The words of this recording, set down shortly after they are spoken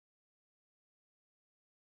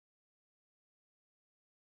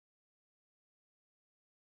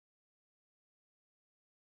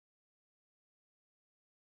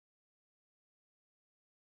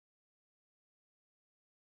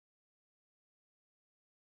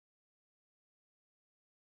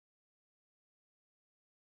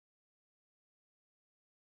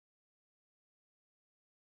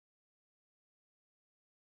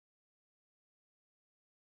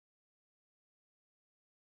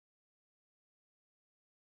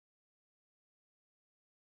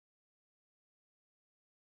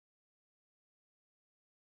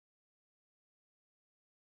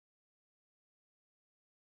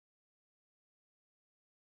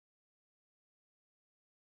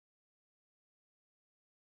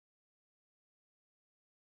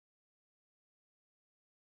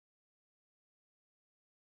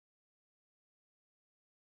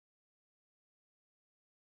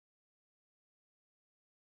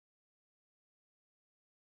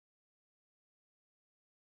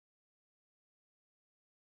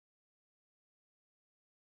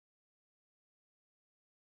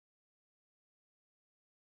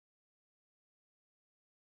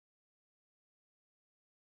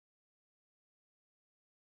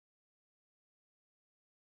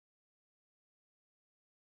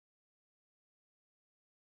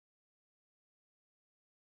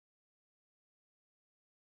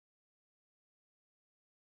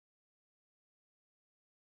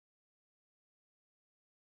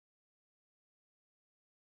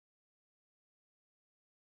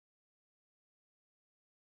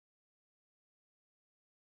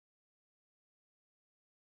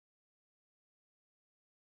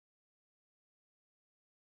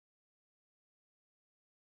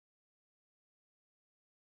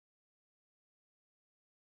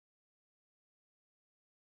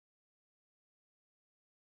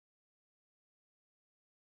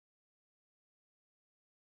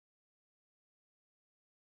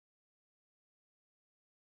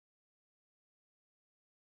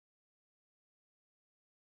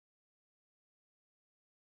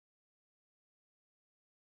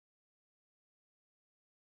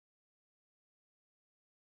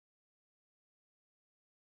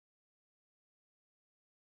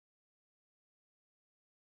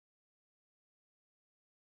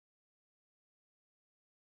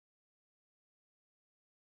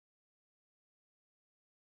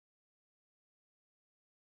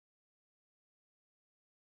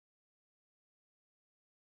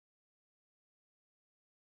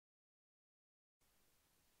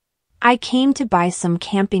I came to buy some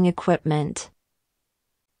camping equipment.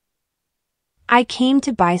 I came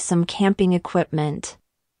to buy some camping equipment.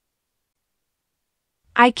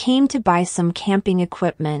 I came to buy some camping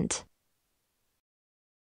equipment.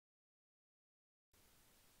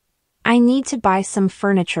 I need to buy some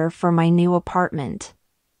furniture for my new apartment.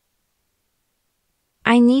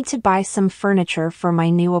 I need to buy some furniture for my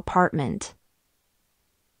new apartment.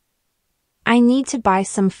 I need to buy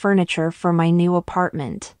some furniture for my new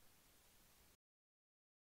apartment.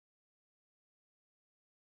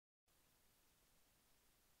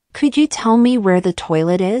 Could you tell me where the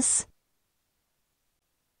toilet is?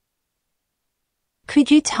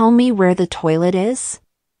 Could you tell me where the toilet is?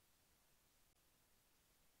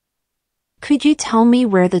 Could you tell me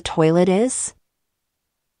where the toilet is?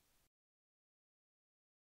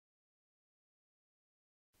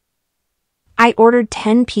 I ordered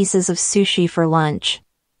 10 pieces of sushi for lunch.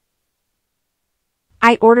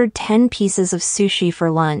 I ordered 10 pieces of sushi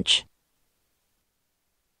for lunch.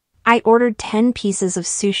 I ordered 10 pieces of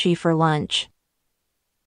sushi for lunch.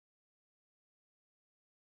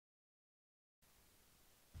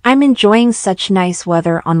 I'm enjoying such nice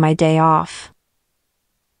weather on my day off.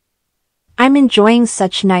 I'm enjoying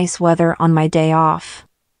such nice weather on my day off.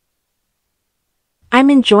 I'm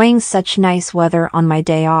enjoying such nice weather on my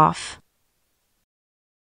day off.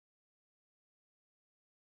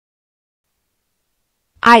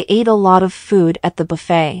 I ate a lot of food at the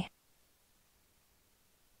buffet.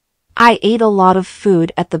 I ate a lot of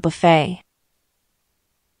food at the buffet.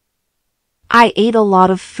 I ate a lot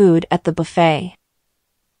of food at the buffet.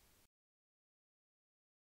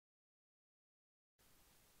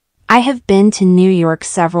 I have been to New York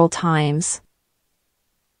several times.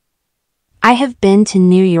 I have been to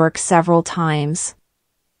New York several times.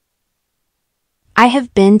 I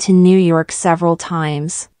have been to New York several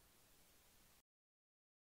times.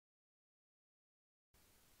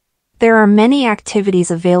 There are many activities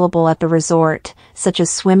available at the resort, such as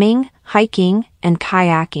swimming, hiking, and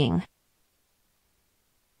kayaking.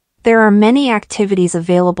 There are many activities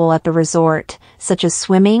available at the resort, such as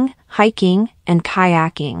swimming, hiking, and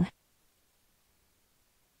kayaking.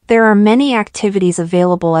 There are many activities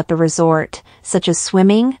available at the resort, such as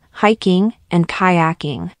swimming, hiking, and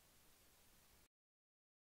kayaking.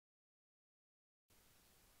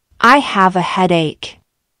 I have a headache.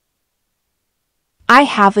 I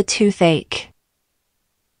have a toothache.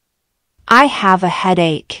 I have a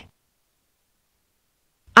headache.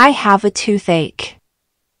 I have a toothache.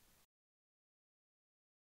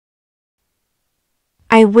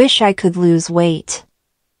 I wish I could lose weight.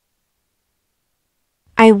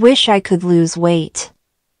 I wish I could lose weight.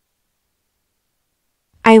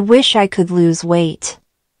 I wish I could lose weight.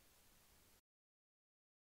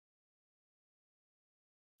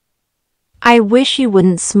 I wish you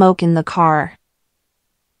wouldn't smoke in the car.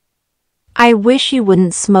 I wish you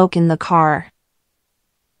wouldn't smoke in the car.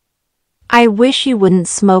 I wish you wouldn't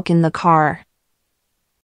smoke in the car.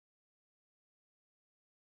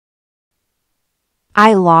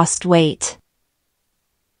 I lost weight.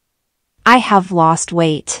 I have lost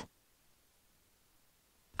weight.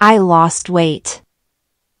 I lost weight.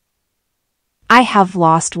 I have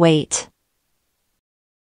lost weight.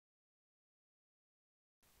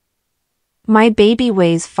 My baby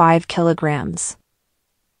weighs 5 kilograms.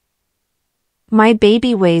 My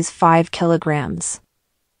baby weighs 5 kilograms.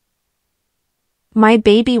 My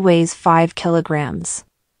baby weighs 5 kilograms.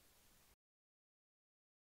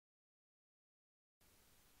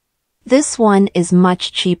 This one is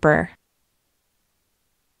much cheaper.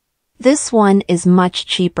 This one is much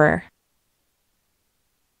cheaper.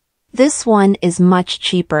 This one is much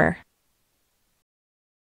cheaper.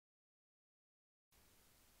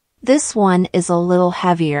 This one is a little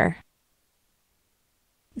heavier.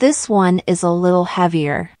 This one is a little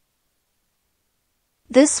heavier.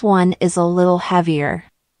 This one is a little heavier.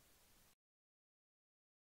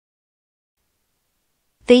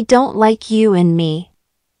 They don't like you and me.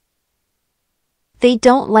 They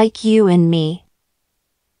don't like you and me.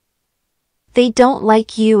 They don't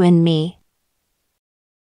like you and me.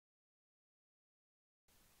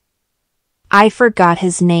 I forgot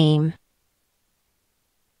his name.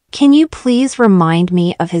 Can you please remind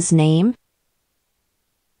me of his name?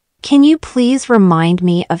 Can you please remind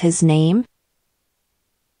me of his name?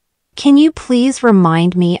 Can you please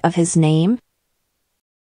remind me of his name?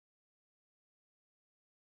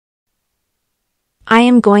 I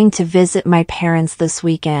am going to visit my parents this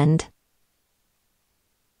weekend.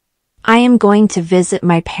 I am going to visit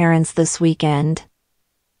my parents this weekend.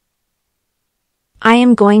 I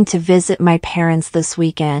am going to visit my parents this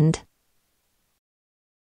weekend.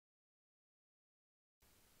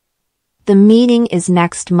 The meeting is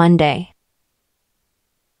next Monday.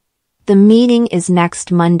 The meeting is next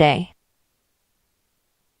Monday.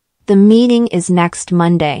 The meeting is next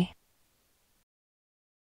Monday.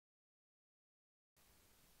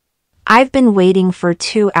 I've been waiting for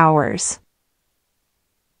 2 hours.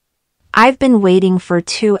 I've been waiting for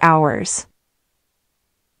 2 hours.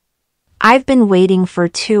 I've been waiting for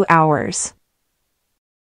 2 hours.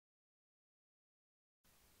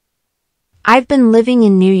 I've been living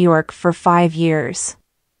in New York for 5 years.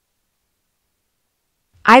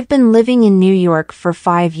 I've been living in New York for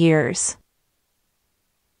 5 years.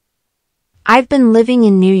 I've been living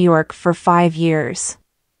in New York for 5 years.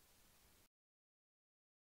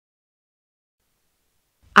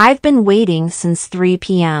 I've been waiting since 3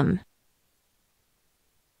 p.m.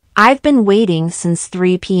 I've been waiting since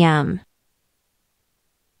 3 p.m.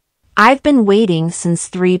 I've been waiting since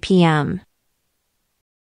 3 p.m.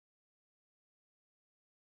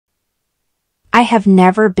 I have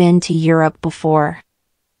never been to Europe before.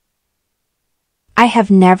 I have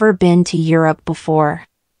never been to Europe before.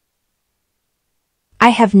 I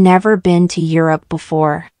have never been to Europe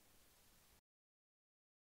before.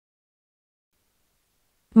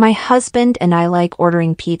 My husband and I like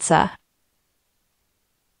ordering pizza.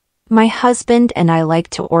 My husband and I like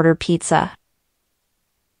to order pizza.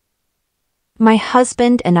 My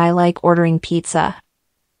husband and I like ordering pizza.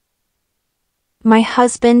 My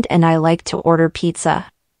husband and I like to order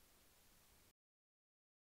pizza.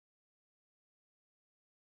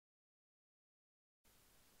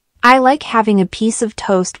 I like having a piece of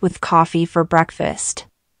toast with coffee for breakfast.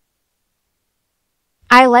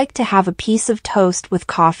 I like to have a piece of toast with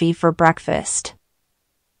coffee for breakfast.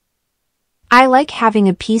 I like having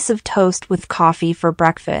a piece of toast with coffee for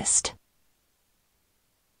breakfast.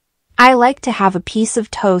 I like to have a piece of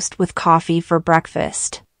toast with coffee for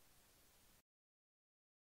breakfast.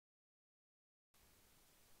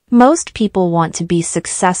 Most people want to be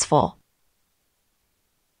successful.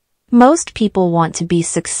 Most people want to be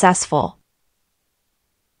successful.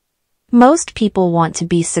 Most people want to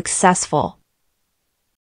be successful.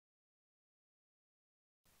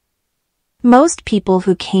 Most people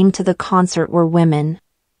who came to the concert were women.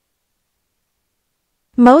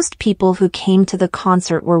 Most people who came to the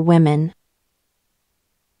concert were women.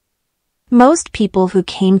 Most people who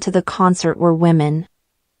came to the concert were women.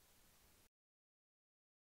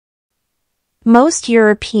 Most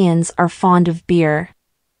Europeans are fond of beer.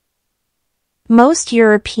 Most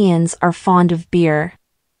Europeans are fond of beer.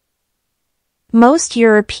 Most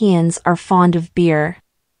Europeans are fond of beer.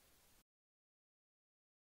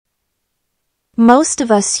 Most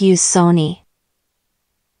of us use Sony.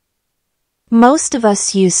 Most of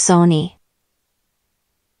us use Sony.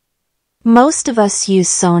 Most of us use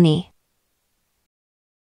Sony.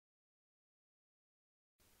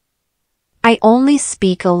 I only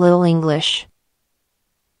speak a little English.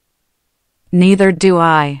 Neither do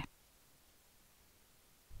I.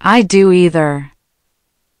 I do either.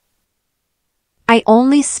 I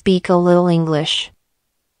only speak a little English.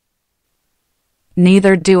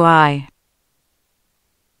 Neither do I.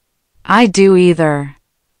 I do either.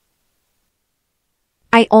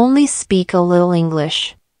 I only speak a little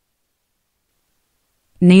English.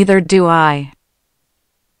 Neither do I.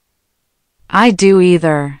 I do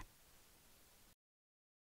either.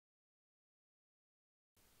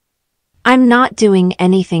 I'm not doing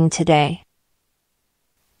anything today.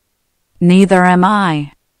 Neither am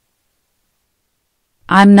I.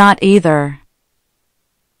 I'm not either.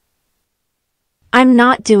 I'm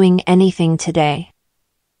not doing anything today.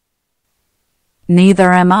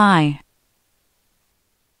 Neither am I.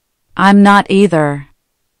 I'm not either.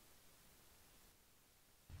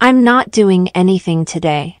 I'm not doing anything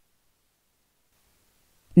today.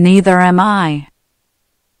 Neither am I.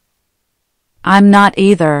 I'm not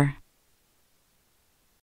either.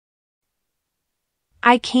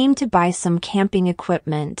 I came to buy some camping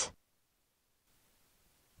equipment.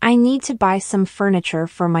 I need to buy some furniture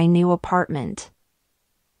for my new apartment.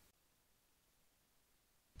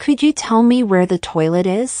 Could you tell me where the toilet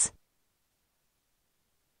is?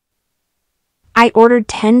 I ordered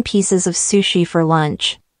 10 pieces of sushi for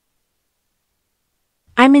lunch.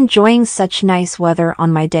 I'm enjoying such nice weather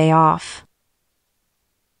on my day off.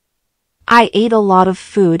 I ate a lot of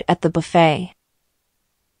food at the buffet.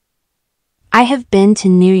 I have been to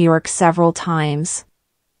New York several times.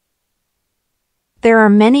 There are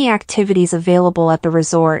many activities available at the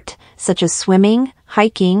resort, such as swimming,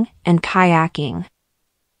 hiking, and kayaking.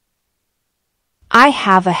 I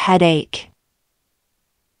have a headache.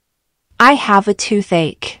 I have a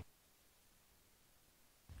toothache.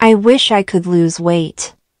 I wish I could lose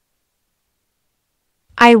weight.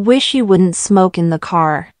 I wish you wouldn't smoke in the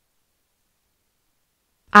car.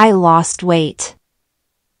 I lost weight.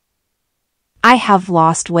 I have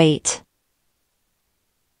lost weight.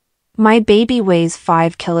 My baby weighs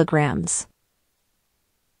 5 kilograms.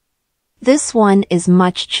 This one is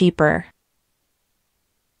much cheaper.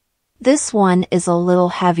 This one is a little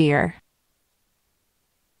heavier.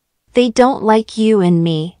 They don't like you and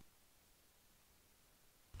me.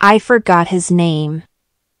 I forgot his name.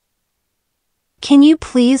 Can you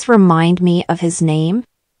please remind me of his name?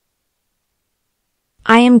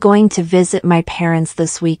 I am going to visit my parents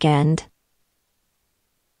this weekend.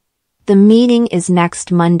 The meeting is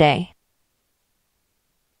next Monday.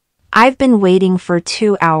 I've been waiting for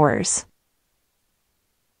 2 hours.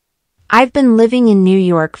 I've been living in New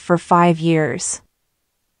York for 5 years.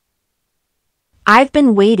 I've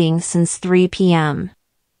been waiting since 3 p.m.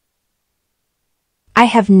 I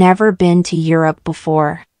have never been to Europe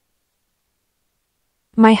before.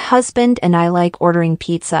 My husband and I like ordering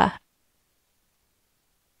pizza.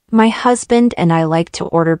 My husband and I like to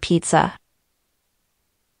order pizza.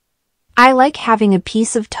 I like having a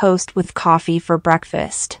piece of toast with coffee for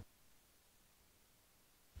breakfast.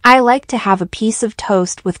 I like to have a piece of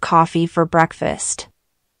toast with coffee for breakfast.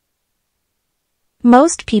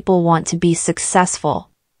 Most people want to be successful.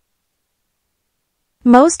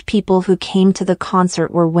 Most people who came to the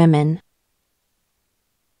concert were women.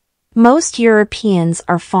 Most Europeans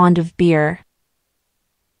are fond of beer.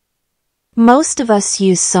 Most of us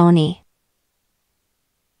use Sony.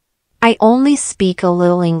 I only speak a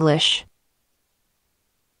little English.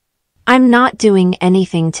 I'm not doing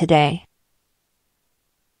anything today.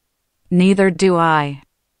 Neither do I.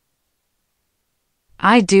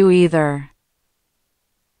 I do either.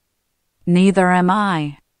 Neither am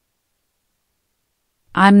I.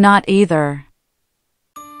 I'm not either.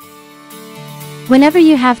 Whenever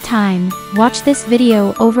you have time, watch this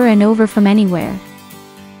video over and over from anywhere.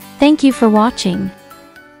 Thank you for watching.